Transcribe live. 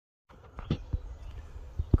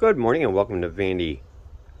Good morning and welcome to Vandy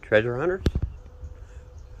Treasure Hunters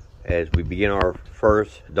as we begin our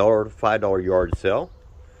first $1 to $5 yard sale.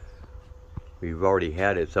 We've already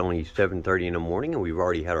had, it's only 7:30 in the morning and we've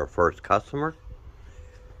already had our first customer.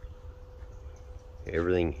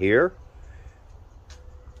 Everything here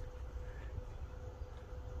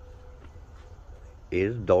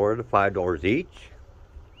is $1 to $5 each.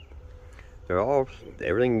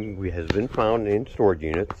 Everything has been found in storage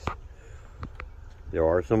units. There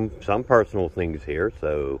are some personal things here,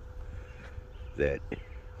 so that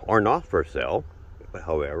are not for sale. But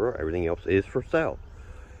however, everything else is for sale.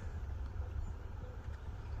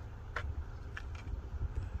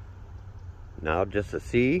 Now, just to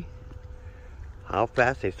see how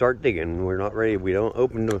fast they start digging, we're not ready. We don't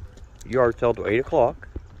open the yard sale till 8 o'clock.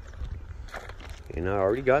 And I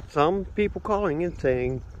already got some people calling and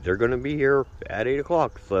saying they're going to be here at 8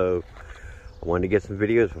 o'clock. So I wanted to get some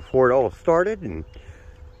videos before it all started and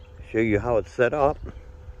show you how it's set up.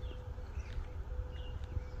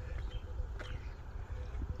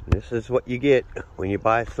 This is what you get when you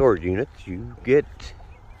buy storage units. You get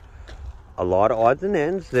a lot of odds and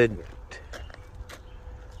ends that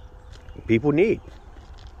people need.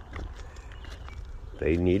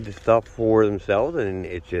 They need the stuff for themselves and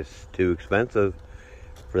it's just too expensive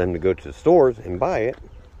for them to go to the stores and buy it.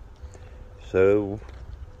 So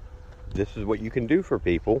this is what you can do for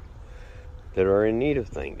people that are in need of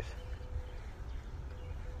things.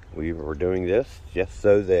 We were doing this just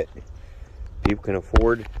so that people can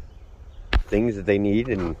afford things that they need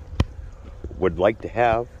and would like to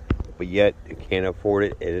have, but yet can't afford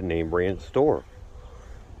it at a name brand store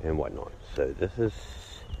and whatnot. So this is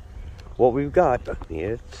what we've got.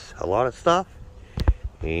 It's a lot of stuff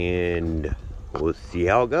and we'll see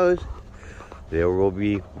how it goes. There will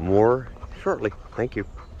be more shortly. Thank you.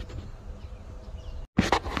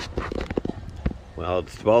 Well,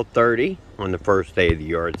 it's 12:30 on the first day of the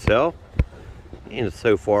yard sale, and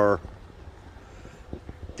so far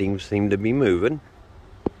things seem to be moving.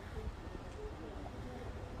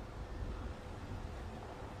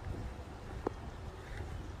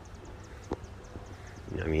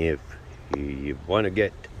 I mean, if you want to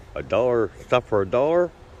get stuff for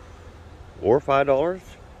 $1 or $5,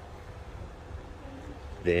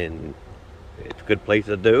 then it's a good place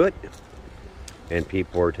to do it. And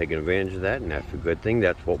people are taking advantage of that, and that's a good thing.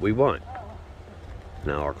 That's what we want.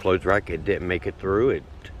 Now, our clothes rack, it didn't make it through. It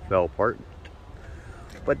fell apart.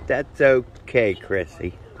 But that's okay,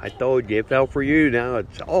 Chrissy. I told you it fell for you. Now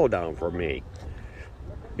it's all down for me.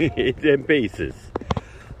 It's in pieces.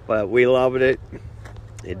 But we loved it.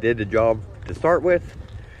 It did the job to start with.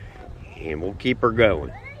 And we'll keep her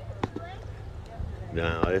going.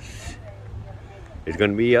 Now, this is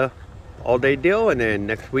going to be a all-day deal, and then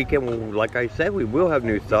next weekend, like I said, we will have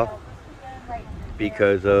new stuff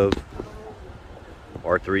because of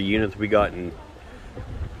our 3 units we got in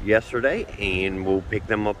yesterday, and we'll pick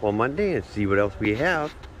them up on Monday and see what else we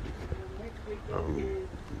have.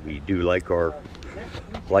 We do like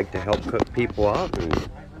to help people out, and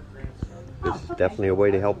this is definitely a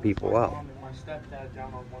way to help people out.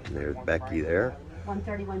 And there's Becky there.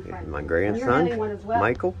 And my grandson,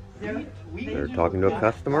 Michael. They're talking to a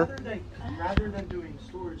customer. Rather than doing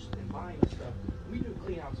storage and buying stuff, we do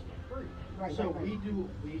cleanouts for free. Right, so we do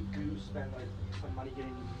spend like some money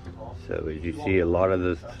getting involved. So as you see, a lot of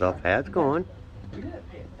the stuff has gone. We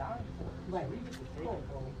didn't pay a dime for it. So we get to take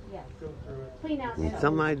it, go through it. And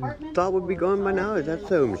something I thought would be gone by now is that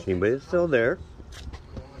sewing machine, but it's still there.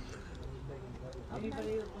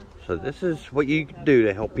 So this is what you can do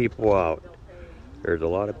to help people out. There's a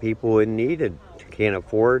lot of people in need that can't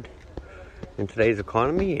afford in today's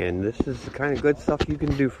economy, and this is the kind of good stuff you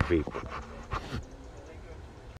can do for people.